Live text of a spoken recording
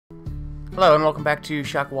Hello and welcome back to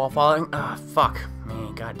Shock Wall Falling. Fuck.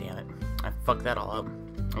 Man, god damn it. I fucked that all up.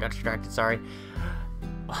 I got distracted, sorry.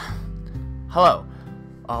 Hello.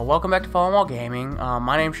 Welcome back to FallenWallGaming.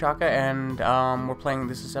 My name's Shaka and we're playing,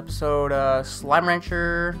 this is episode Slime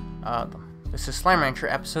Rancher. This is Slime Rancher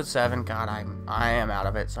episode 7. God, I am out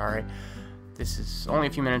of it, sorry. This is only a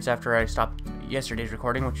few minutes after I stopped yesterday's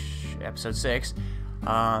recording, which episode 6.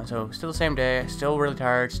 So still the same day, still really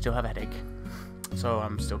tired, still have a headache. So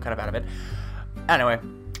I'm still kind of out of it. Anyway,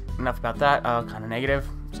 enough about that. Kind of negative.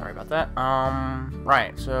 Sorry about that.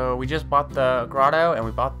 Right. So we just bought the grotto, and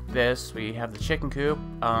we bought this. We have the chicken coop,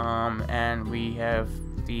 and we have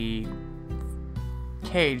the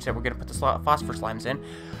cage that we're gonna put the phosphor slimes in.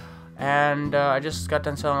 And I just got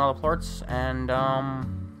done selling all the plorts, and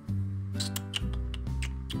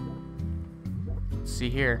let's see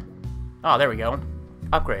here. Oh, there we go.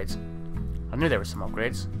 Upgrades. I knew there were some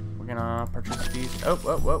upgrades. We're gonna purchase these.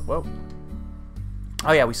 Oh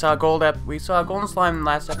yeah, we saw a golden slime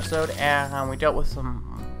last episode, and we dealt with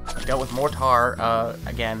more tar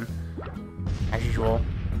again, as usual.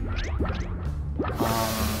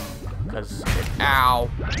 Because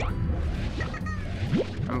ow,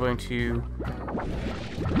 I'm going to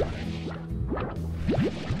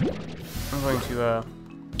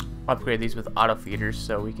upgrade these with auto feeders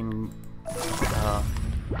so we can.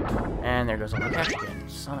 And there goes all the cash again.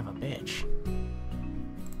 Son of a bitch.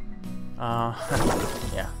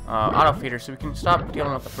 Yeah, auto feeder, so we can stop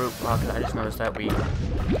dealing with the fruit. Cause I just noticed that we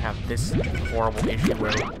have this horrible issue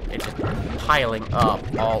where it's just piling up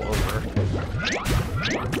all over.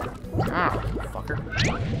 Ah, fucker.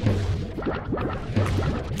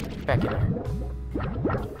 Get back in there.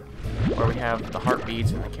 Where we have the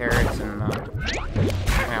heartbeats and the carrots and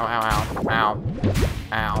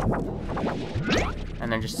ow.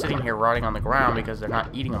 And they're just sitting here rotting on the ground because they're not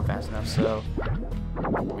eating them fast enough, so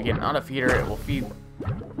we get an auto feeder, it will feed,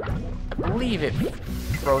 I believe it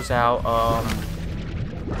throws out,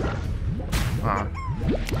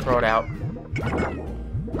 throw it out.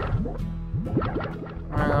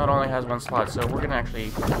 Well, it only has one slot, so we're gonna actually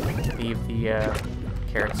leave the,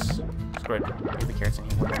 carrots, screw it, leave the carrots in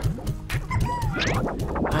here.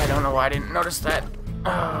 I don't know why I didn't notice that.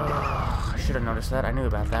 I should have noticed that, I knew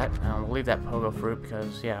about that. We'll leave that pogo fruit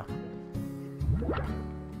because, yeah.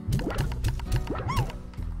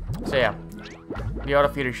 So yeah, the auto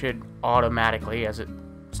feeder should automatically, as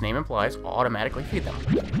its name implies, automatically feed them.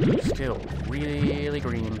 Still really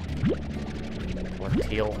green, or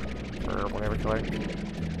teal, or whatever color.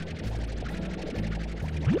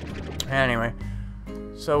 Anyway,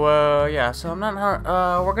 so yeah, so I'm not.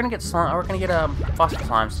 We're gonna get phosphor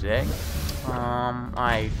slimes today.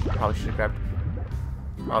 I probably should have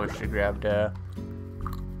grabbed the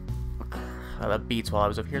beets while I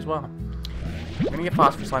was up here as well. We're gonna get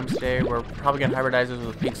phosphor slimes today. We're probably gonna hybridize those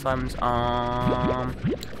with pink slimes. I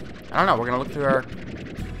don't know. We're gonna look through our.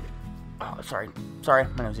 Oh, sorry,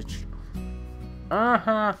 my nose itch.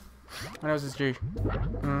 My nose is itchy.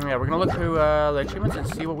 Yeah, we're gonna look through the achievements and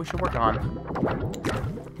see what we should work on.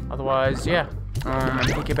 Otherwise, yeah, I'm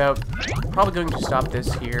thinking about probably going to stop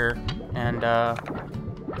this here and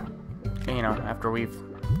you know, after we've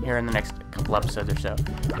here in the next couple episodes or so,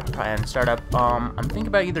 and start up. I'm thinking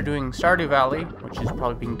about either doing Stardew Valley, which is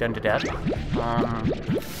probably being done to death.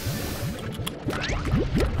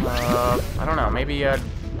 I don't know, maybe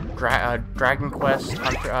Dragon Quest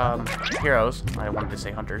Heroes. I wanted to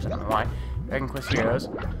say Hunters. I don't know why. Dragon Quest Heroes.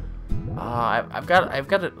 I've got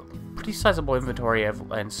a pretty sizable inventory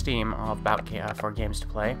in Steam for games to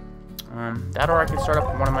play. That, or I could start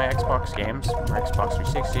up one of my Xbox games, my Xbox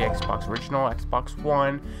 360, Xbox Original, Xbox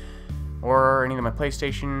One, or any of my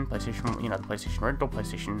PlayStation, you know, the PlayStation Original, the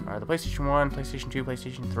PlayStation 1, PlayStation 2,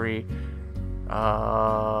 PlayStation 3.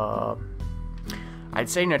 I'd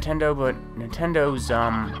say Nintendo, but Nintendo's,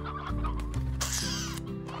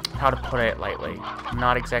 how to put it lightly,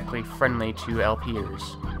 not exactly friendly to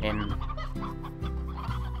LPers in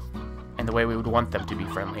the way we would want them to be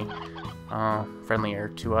friendlier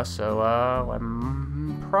to us, so I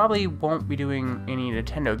probably won't be doing any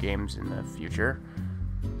Nintendo games in the future,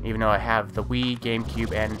 even though I have the Wii,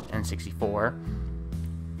 GameCube, and N64.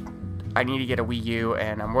 I need to get a Wii U,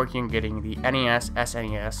 and I'm working on getting the NES,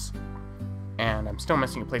 SNES, and I'm still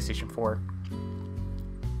missing a PlayStation 4.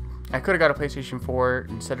 I could have got a PlayStation 4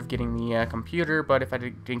 instead of getting the computer, but if I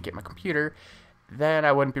didn't get my computer, then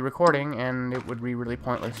I wouldn't be recording, and it would be really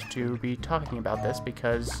pointless to be talking about this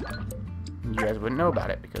because you guys wouldn't know about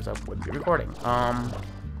it because I wouldn't be recording.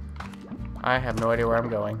 I have no idea where I'm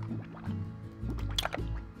going.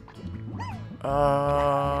 Oh,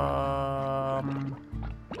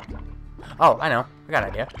 I know. I got an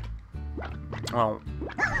idea. well,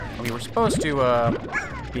 we were supposed to,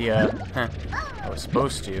 be, I was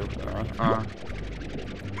supposed to, anyway,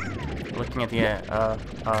 looking at the,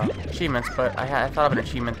 achievements, but I thought of an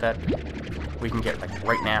achievement that we can get, like,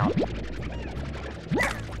 right now.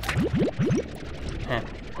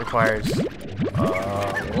 Requires,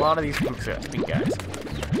 a lot of these pink guys.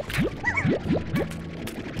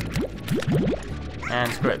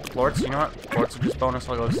 And screw it. Plorts, you know what? Plorts are just bonus.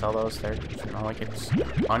 I'll go sell those. They're not like it's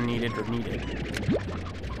unneeded or needed.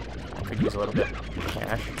 I could use a little bit of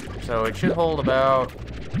cash. So it should hold about...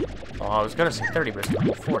 Oh, I was gonna say 30, but it's gonna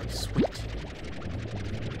hold 40. Sweet.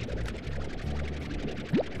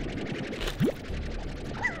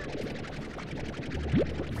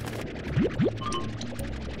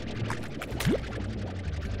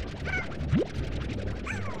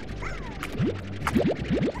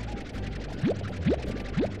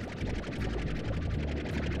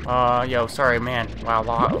 Yo, sorry, man. Wow, a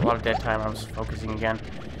lot of dead time. I was focusing again.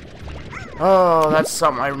 Oh, that's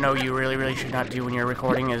something I know you really should not do when you're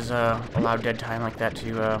recording, is, allow dead time like that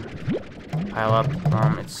to, pile up.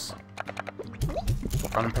 It's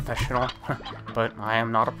unprofessional, but I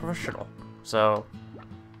am not a professional. So,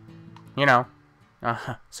 you know.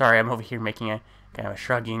 Sorry, I'm over here making a kind of a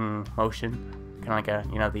shrugging motion. Kind of like a,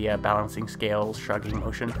 you know, the, balancing scales shrugging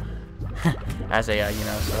motion. As a, you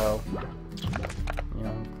know, so... You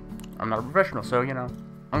know, I'm not a professional, so, you know,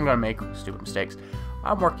 I'm gonna make stupid mistakes.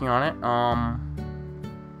 I'm working on it.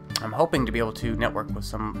 I'm hoping to be able to network with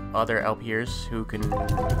some other LPers who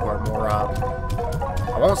are more,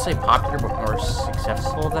 I won't say popular, but more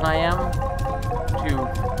successful than I am.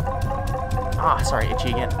 Sorry, itchy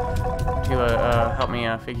again. To, help me,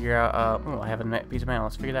 figure out, oh, I have a piece of mail.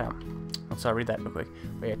 Let's figure that out. Let's, read that real quick.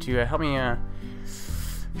 But yeah, to, help me,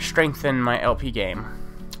 strengthen my LP game.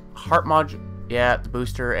 Heart module. Yeah, the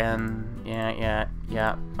booster, and yeah.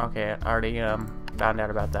 Okay, I already found out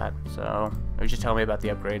about that. So it was just telling me about the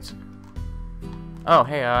upgrades. Oh,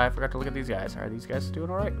 hey, I forgot to look at these guys. Are these guys doing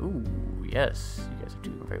all right? Ooh, yes, you guys are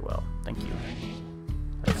doing very well. Thank you.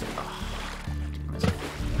 That's,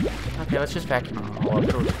 okay, let's just vacuum them all up.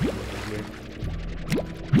 Here.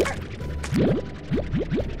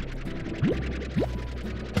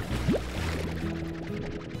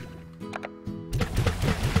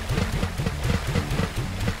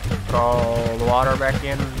 Put all the water back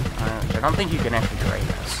in. I don't think you can actually drain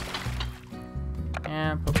this.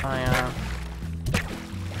 And put my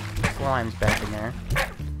slimes back in there.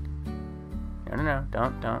 No,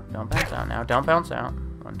 don't bounce out now. Don't bounce out.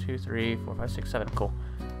 1, 2, 3, 4, 5, 6, 7. Cool.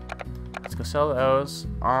 Let's go sell those.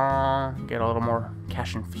 Get a little more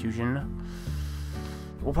cash infusion.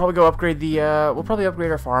 We'll probably go upgrade the, we'll probably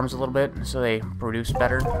upgrade our farms a little bit so they produce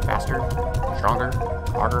better, faster, stronger,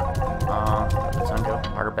 harder. That sound good?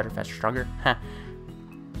 Harder, better, faster, stronger. Heh.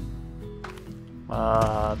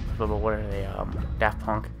 What are they? Daft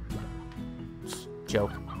Punk.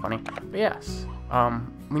 Joke. Funny. But yes.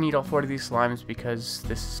 We need all 4 of these slimes because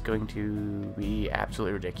this is going to be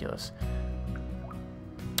absolutely ridiculous.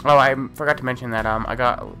 Oh, I forgot to mention that, I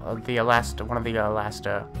got one of the last, oh,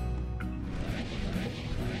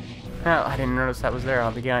 I didn't notice that was there.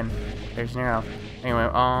 I'll begin. There's an arrow. Anyway,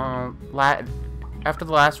 after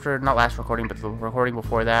the not last recording, but the recording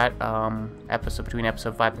before that, between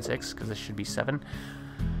episode 5 and 6, because this should be 7.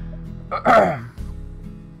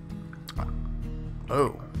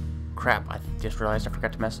 Oh, crap! I just realized I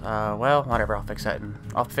forgot to mess. Well, whatever. I'll fix that in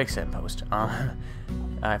post.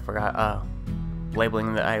 I forgot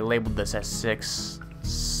labeling that. I labeled this as 6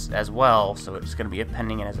 as well, so it's going to be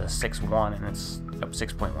appending it as a 6.1, and it's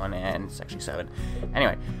 6.1, and it's actually 7.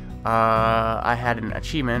 Anyway. I had an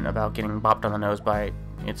achievement about getting bopped on the nose by,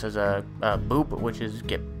 it says a boop, which is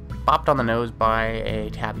get bopped on the nose by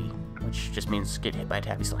a tabby, which just means get hit by a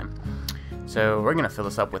tabby slime. So we're going to fill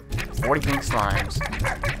this up with 40 pink slimes.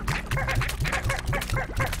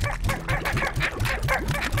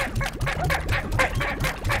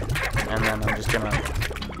 And then I'm just going to,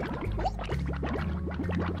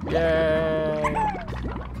 yay,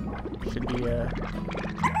 should be,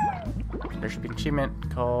 there should be an achievement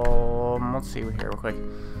called, let's see here real quick.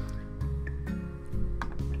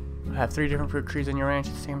 Have 3 different fruit trees in your ranch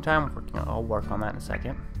at the same time. I'll work on that in a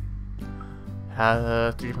second.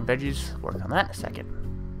 Have 3 different veggies. Work on that in a second.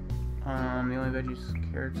 The only veggies,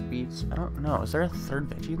 carrots, beets. I don't know. Is there a 3rd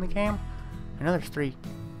veggie in the game? I know there's 3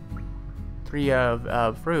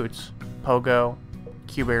 fruits. Pogo,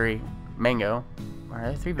 Q-berry, mango. Are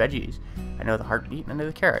there 3 veggies? I know the heartbeat and I know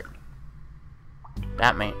the carrot.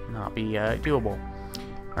 That may not be doable.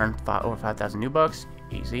 Earn over 5,000 new bucks,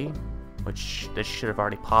 easy. Which this should have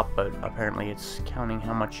already popped, but apparently it's counting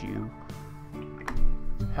how much you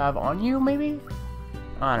have on you, maybe?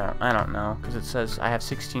 I don't know, because it says I have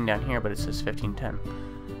 16 down here, but it says 1510.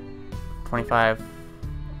 25,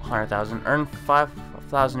 100,000. Earn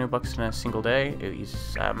 5,000 new bucks in a single day.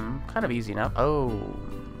 It's kind of easy enough. Oh,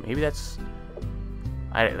 maybe that's...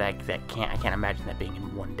 I can't imagine that being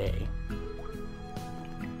in one day.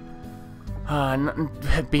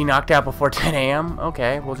 Be knocked out before 10 a.m.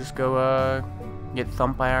 Okay, we'll just go get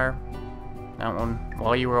thumped by that one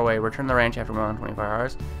while you were away. Return to the ranch after more than 24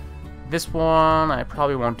 hours. This one I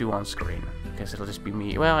probably won't do on screen because it'll just be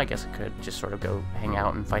me. Well, I guess I could just sort of go hang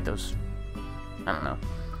out and fight those. I don't know.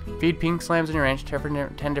 Feed pink slams in your ranch.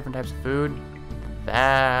 10 different types of food.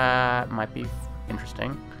 That might be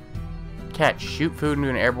interesting. Catch. Shoot food into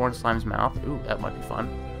an airborne slime's mouth. Ooh, that might be fun.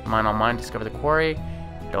 Mine on mine. Discover the quarry.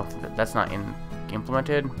 Don't think that's not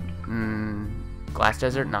implemented. Glass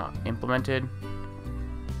desert, not implemented.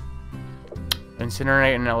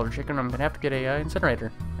 Incinerate an elder chicken. I'm gonna have to get a incinerator,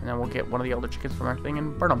 and then we'll get one of the elder chickens from our thing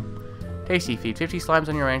and burn them. Tasty. Feed 50 slimes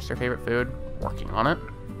on your ranch their favorite food. Working on it.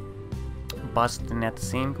 Busting at the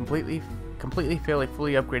scene. Completely fill a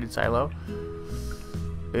fully upgraded silo.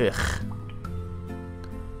 Ugh.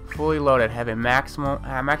 Fully loaded. Have a maximally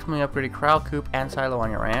upgraded corral, coop, and silo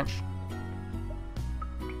on your ranch.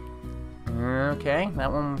 Okay,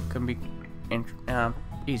 that one can be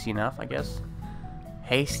easy enough, I guess.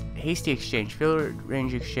 Hasty exchange. Fill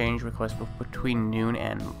range exchange request between noon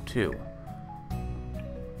and 2.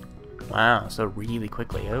 Wow, so really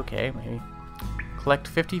quickly. Okay, maybe. Collect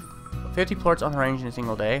 50 plorts on the range in a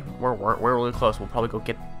single day. We're really close. We'll probably go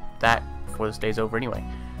get that before this day's over anyway.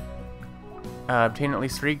 Obtain at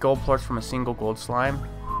least 3 gold plorts from a single gold slime.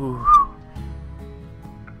 Whew.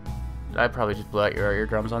 I probably just blew out your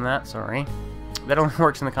eardrums on that, sorry. That only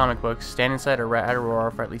works in the comic books. Stand inside a rat or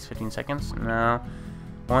roar for at least 15 seconds. No.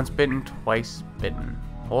 Once bitten, twice bitten.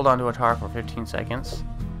 Hold on to a tar for 15 seconds.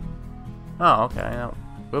 Oh, okay. No.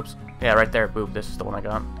 Oops. Yeah, right there, boop. This is the one I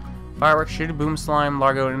got. Fireworks, shoot a boom slime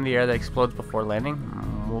largo into the air that explodes before landing.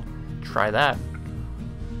 We'll try that.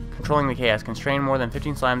 Controlling the chaos. Constrain more than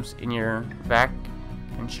 15 slimes in your vac.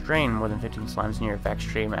 Constrain more than 15 slimes in your vac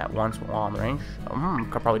stream at once while on the range.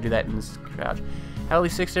 Could probably do that in this crouch. Have at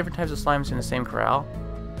least 6 different types of slimes in the same corral.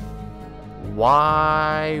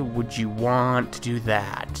 Why would you want to do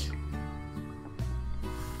that?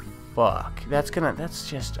 Fuck. That's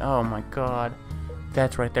just, oh my god.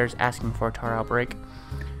 That's right there's asking for a tar outbreak.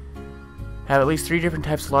 Have at least 3 different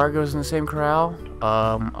types of largos in the same corral.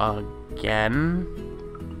 Again.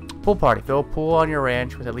 Pool party. Fill a pool on your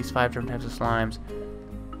ranch with at least 5 different types of slimes.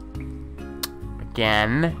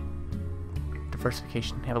 Again.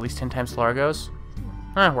 Diversification. Have at least 10 times largos.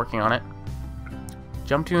 Working on it.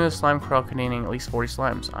 Jump to a slime corral containing at least 40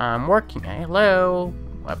 slimes. I'm working. Hello.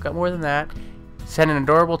 I've got more than that. Send an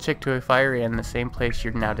adorable chick to a fire in the same place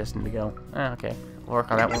you're now destined to go. Okay. We'll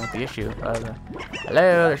work on that one with the issue. Hello.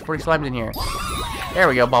 There's 40 slimes in here. There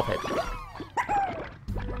we go. Ball pit.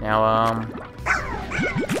 Now,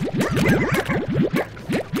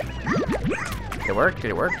 Did it work? Did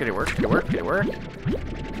it work? Did it work? Did it work? Did it work?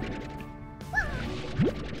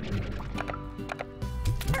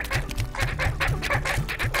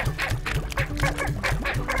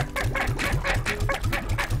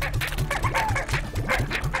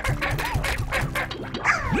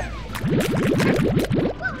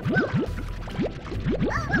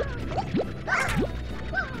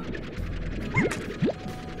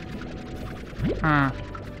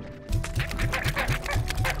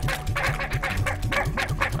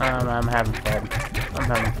 I'm having fun. I'm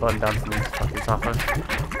having fun bouncing these fuckers off of.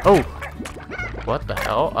 Oh! What the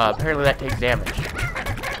hell? Apparently that takes damage.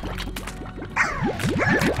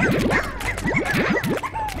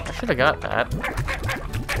 I should have got that.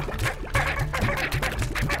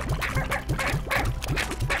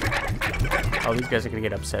 Oh, these guys are gonna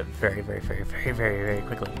get upset very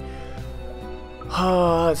quickly.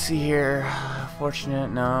 Oh, let's see here. Fortunate,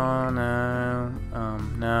 no. No. No.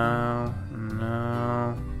 No.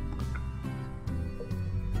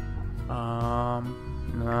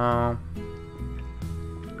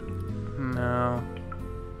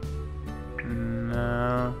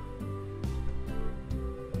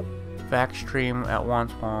 Back stream at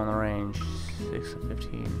once while on the range. 6 of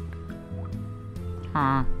 15.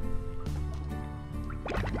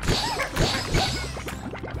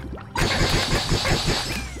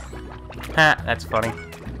 Ha, that's funny.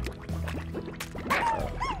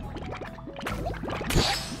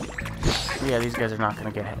 Yeah, these guys are not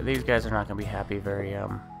gonna be happy very,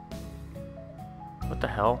 what the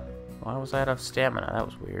hell? Why was I out of stamina? That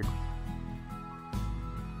was weird.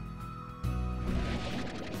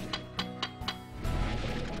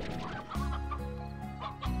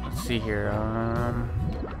 see here.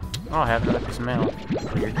 Oh, I have another piece of mail.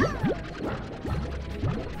 Weird.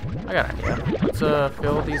 I got an idea. Let's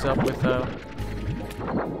fill these up with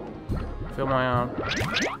fill my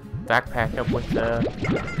backpack up with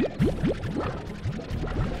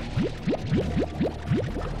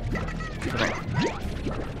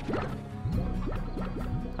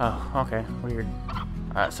oh, okay, weird.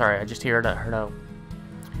 Sorry, I just heard a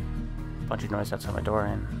bunch of noise outside my door,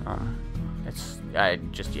 and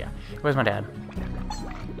yeah. Where's my dad?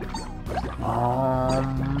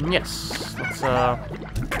 Yes. Let's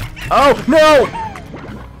oh no!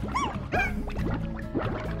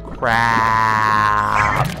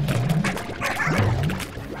 Crap!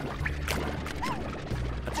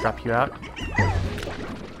 Let's drop you out.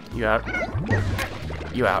 You out.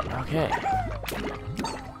 You out. Okay.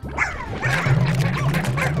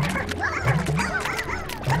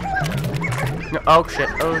 No, oh shit,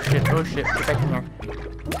 oh shit, oh shit, get back in here.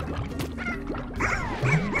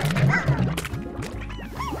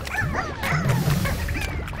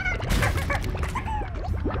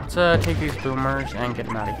 Let's take these boomers and get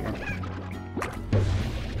them out of here.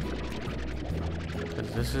 Because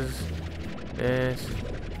this is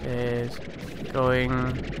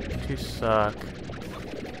going to suck.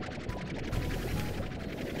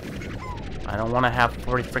 I don't want to have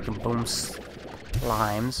 40 freaking boom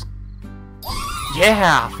slimes.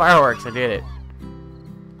 Yeah! Fireworks! I did it.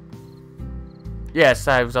 Yes,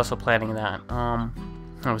 I was also planning that. I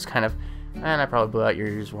was kind of... And I probably blew out your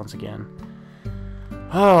ears once again.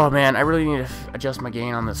 Oh, man, I really need to adjust my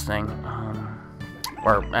gain on this thing.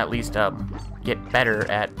 Or at least, get better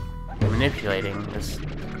at manipulating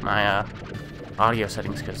my audio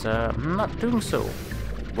settings, because I'm not doing so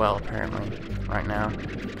well, apparently, right now.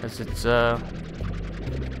 Because it's,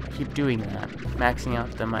 keep doing that. Maxing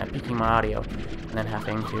out peaking my audio. And then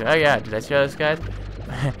having to... Oh yeah, did I show this, guys?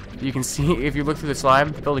 You can see, if you look through the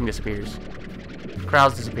slime, the building disappears.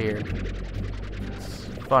 Crowds disappear. It's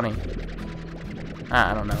funny.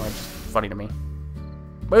 I don't know, it's just funny to me.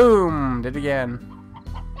 Boom! Did it again.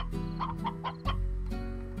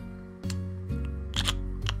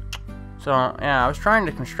 So, yeah, I was trying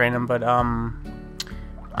to constrain them, but, I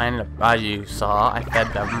ended up, as you saw, I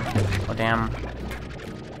fed them. Oh, damn.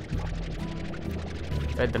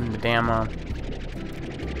 Fed them the damn,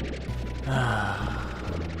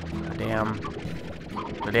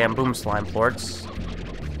 the damn boom slime plorts.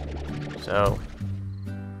 So,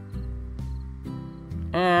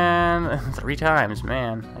 and 3 times,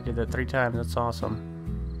 man. I did that 3 times. That's awesome.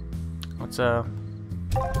 Let's all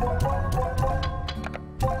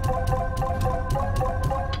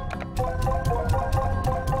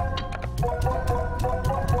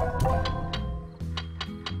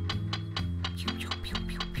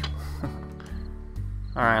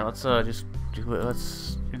right, let's just do it.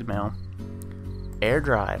 Let's do the mail. Air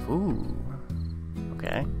drive. Ooh.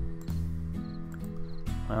 Okay.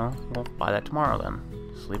 Well, we'll buy that tomorrow then.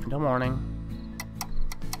 Sleep until morning.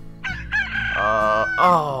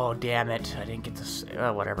 Oh, damn it. I didn't get this.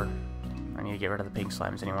 Whatever. I need to get rid of the pink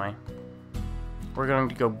slimes anyway. We're going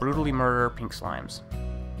to go brutally murder pink slimes.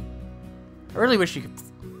 I really wish you could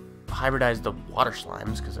hybridize the water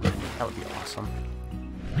slimes, because I mean, that would be awesome.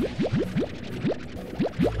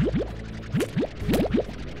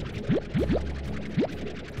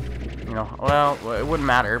 You know, well, it wouldn't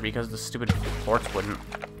matter because the stupid plorts wouldn't.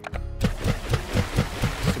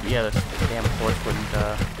 Yeah, the damn plorts wouldn't,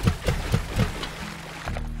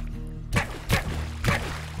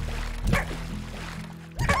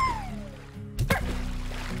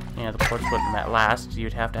 yeah, the plorts wouldn't last.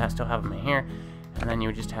 You'd have to still have them in here, and then you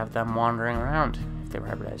would just have them wandering around if they were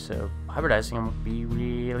hybridized. So hybridizing them would be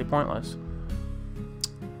really pointless.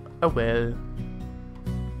 Oh well.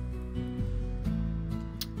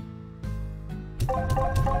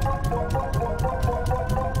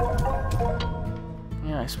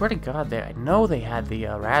 Yeah, I swear to God, I know they had the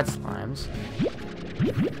rad slimes.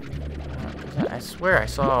 I swear I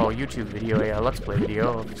saw a YouTube video, a Let's Play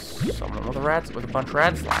video of someone with a bunch of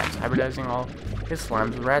rad slimes, hybridizing all his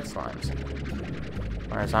slimes with rad slimes.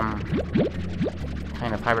 Whereas I'm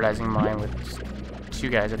kind of hybridizing mine with just 2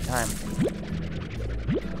 guys at a time.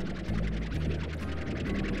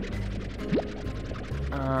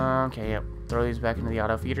 Okay, yep. Throw these back into the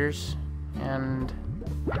auto feeders, and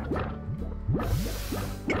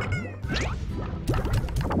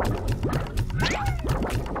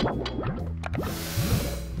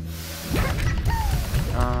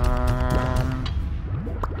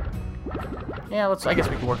yeah, I guess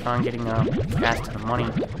we can work on getting gas to the money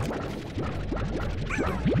in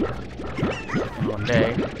one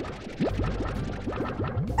day.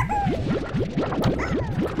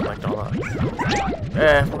 Like fucked all up.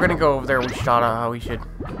 If we're gonna go over there, we should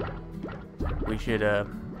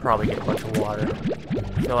probably get a bunch of water.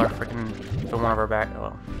 Fill one of our back.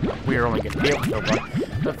 Well, we are only gonna be able to fill one,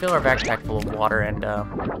 but fill our backpack full of water and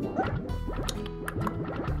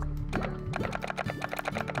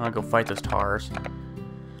I'll go fight those tars.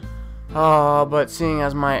 But seeing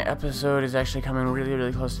as my episode is actually coming really,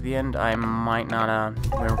 really close to the end, I might not,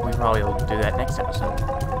 we probably will do that next episode.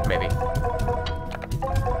 Maybe.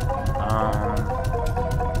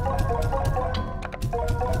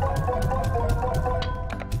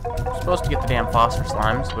 I'm supposed to get the damn phosphor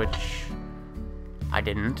slimes, which I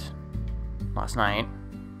didn't last night,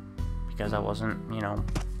 because I wasn't, you know,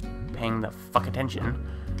 paying the fuck attention.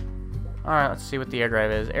 Alright, let's see what the air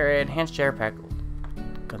drive is. Enhanced jetpack.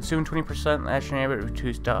 Consume 20% less but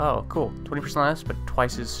reduce. Oh, cool. 20% less, but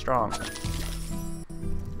twice as strong.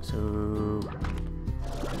 So.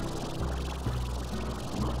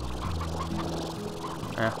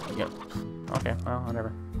 Yep. Okay, well,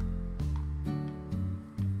 whatever.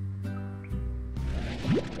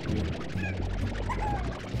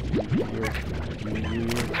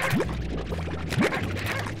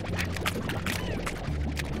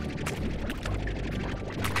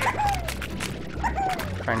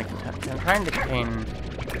 I'm trying to contain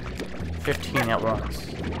 15 at once.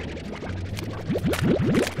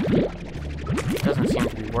 It doesn't seem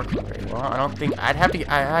to be working very well. I don't think I'd have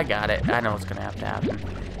to. I got it. I know what's gonna have to happen.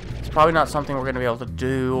 It's probably not something we're gonna be able to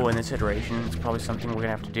do in this iteration. It's probably something we're gonna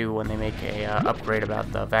have to do when they make a upgrade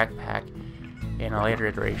about the backpack in a later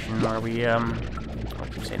iteration, where we I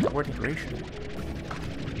keep saying that word iteration.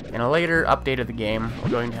 In a later update of the game,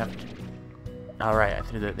 we're going to have to. All right, I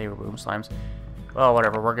threw that they were boom slimes. Well,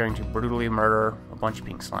 whatever, we're going to brutally murder a bunch of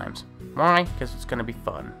pink slimes. Why? Because it's going to be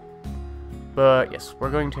fun. But, yes, we're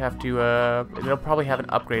going to have to, they'll probably have an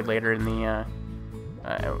upgrade later in the,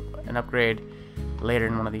 one of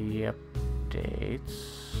the updates.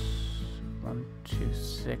 1, 2,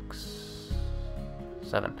 6,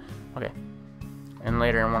 7. Okay. And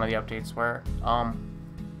later in one of the updates where,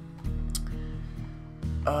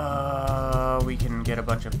 we can get a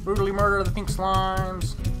bunch of brutally murder the pink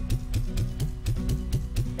slimes.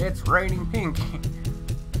 It's raining pink.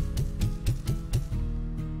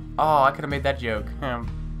 Oh, I could have made that joke.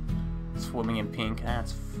 Swimming in pink.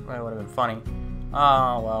 That would have been funny.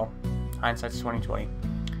 Oh, well. Hindsight's 2020.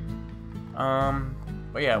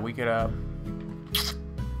 But yeah, we could,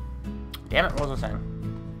 damn it, what was I saying?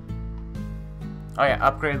 Oh yeah,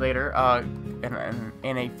 upgrade later.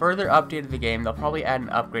 In a further update of the game, they'll probably add an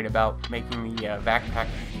upgrade about making the, backpack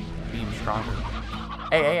beam stronger.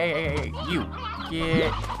 Hey, you!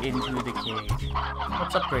 Get into the cage.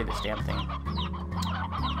 Let's upgrade this damn thing.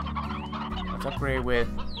 Let's upgrade with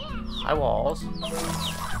high walls.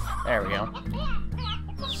 There we go.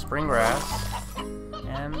 Spring grass.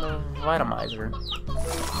 And the vitamizer.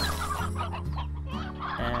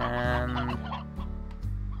 And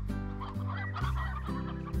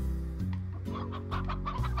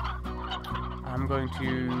I'm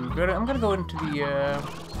gonna go into the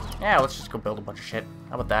yeah, let's just go build a bunch of shit.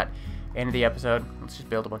 How about that? End of the episode. Let's just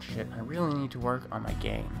build a bunch of shit. I really need to work on my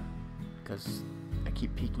game because I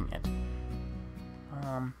keep peeking it.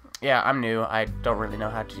 Yeah, I'm new. I don't really know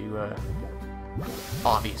how to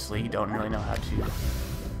obviously don't really know how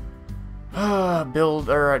to build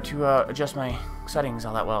or to adjust my settings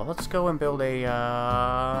all that well. Let's go and build a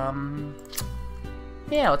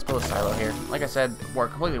yeah, let's build a silo here. Like I said, we're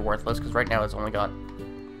completely worthless because right now it's only got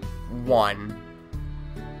 1,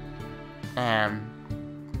 and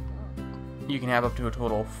you can have up to a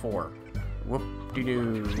total of 4.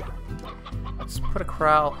 Whoop-de-doo. Let's put a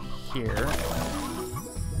corral here.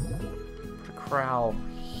 Put a corral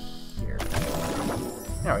here.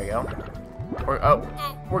 There we go.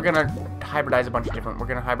 We're gonna hybridize a bunch of different. We're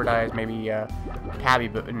gonna hybridize maybe tabby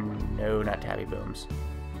boom. No, not tabby booms,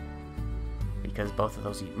 because both of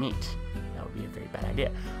those eat meat. That would be a very bad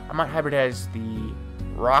idea. I might hybridize the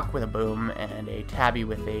rock with a boom and a tabby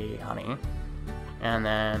with a honey, and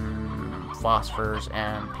then phosphors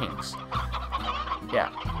and pinks.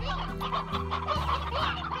 Yeah.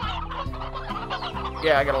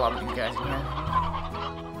 Yeah, I got a lot of these guys in here.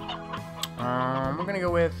 We're gonna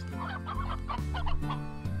go with.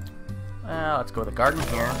 Let's go with a garden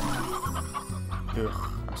here. Ugh,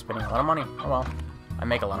 I'm spending a lot of money. Oh well, I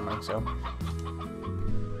make a lot of money, so.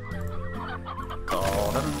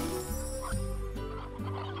 Golden.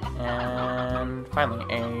 And finally,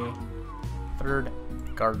 a 3rd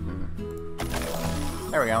garden.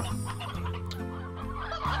 There we go.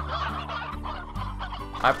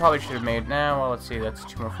 I probably should have made. Now, well, let's see. That's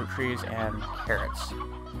 2 more fruit trees and carrots.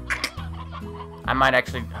 I might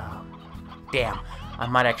actually. damn. I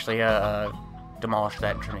might actually demolish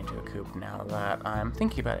that and turn it into a coop now that I'm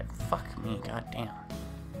thinking about it. Fuck me, god damn.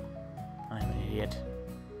 I'm an idiot.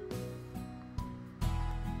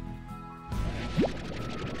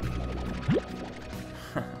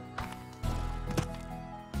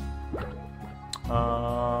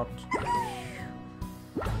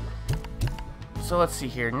 So let's see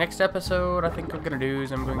here. Next episode, I think I'm gonna do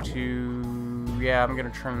is I'm gonna turn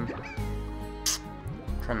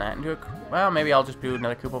that into a. Well, maybe I'll just do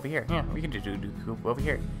another coop over here. Yeah, we can do a coop over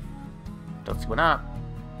here. Don't see why not.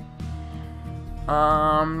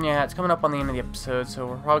 Yeah, it's coming up on the end of the episode, so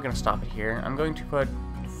we're probably gonna stop it here. I'm going to put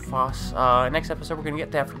next episode we're gonna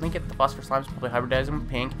definitely get the phosphor slimes, probably hybridize them with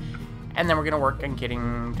pink. And then we're going to work on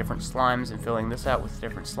getting different slimes and filling this out with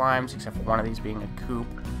different slimes, except for one of these being a coop.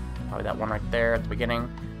 Probably that one right there at the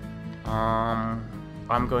beginning.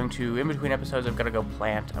 I'm going to, in between episodes, I'm going to go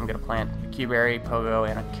plant. I'm going to plant a cuberry, pogo,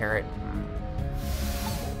 and a carrot.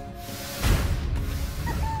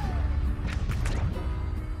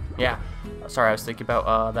 Yeah. Sorry, I was thinking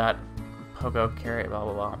about that pogo, carrot, blah,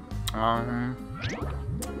 blah, blah.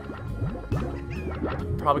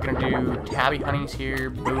 Probably gonna do tabby honeys here,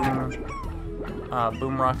 boom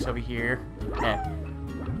rocks over here,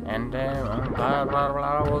 and blah, blah,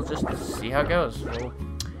 blah, we'll just see how it goes.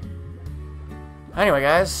 Anyway,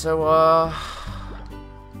 guys, so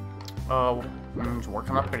I'm just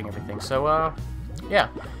working on upgrading everything. So yeah,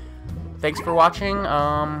 thanks for watching.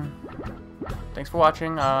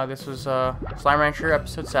 This was Slime Rancher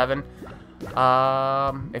episode 7.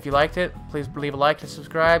 If you liked it, please leave a like and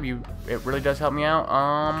subscribe. It really does help me out.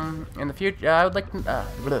 In the future, I would like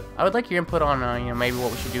your input on, you know, maybe what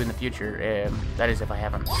we should do in the future. That is, if I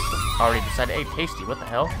haven't already decided. Hey, Tasty, what the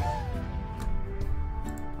hell?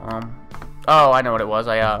 Oh, I know what it was.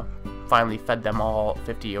 I finally fed them all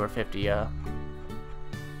 50 over 50. Yeah,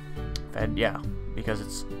 because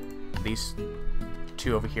it's these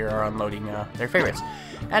two over here are unloading their favorites.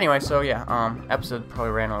 Anyway, so yeah, episode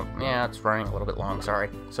probably ran out. Yeah, it's running a little bit long. Sorry.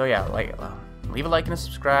 So yeah, leave a like and a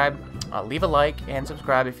subscribe. Leave a like and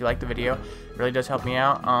subscribe if you like the video. It really does help me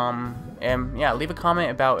out. And yeah, leave a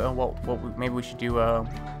comment about what maybe we should do down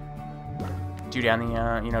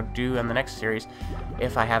the do on the next series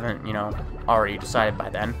if I haven't already decided by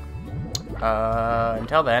then.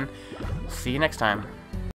 Until then, see you next time.